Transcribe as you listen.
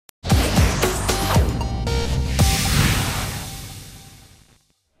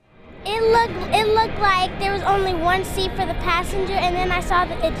looked like there was only one seat for the passenger, and then I saw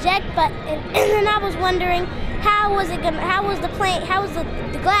the eject button, and then I was wondering how was the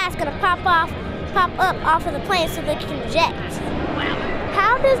glass gonna pop up off of the plane so they can eject.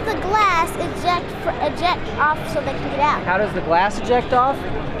 How does the glass eject off so they can get out? How does the glass eject off?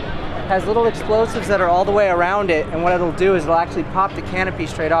 It has little explosives that are all the way around it, and what it'll do is it'll actually pop the canopy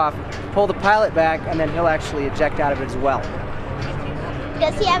straight off, pull the pilot back, and then he'll actually eject out of it as well.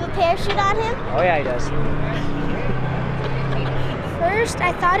 Does he have a parachute on him? Oh yeah, he does. First,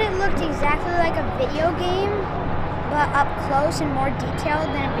 I thought it looked exactly like a video game, but up close and more detailed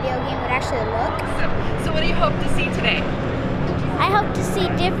than a video game would actually look. So what do you hope to see today? I hope to see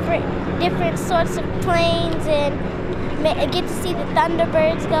different sorts of planes and get to see the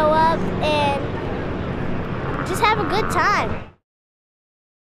Thunderbirds go up and just have a good time.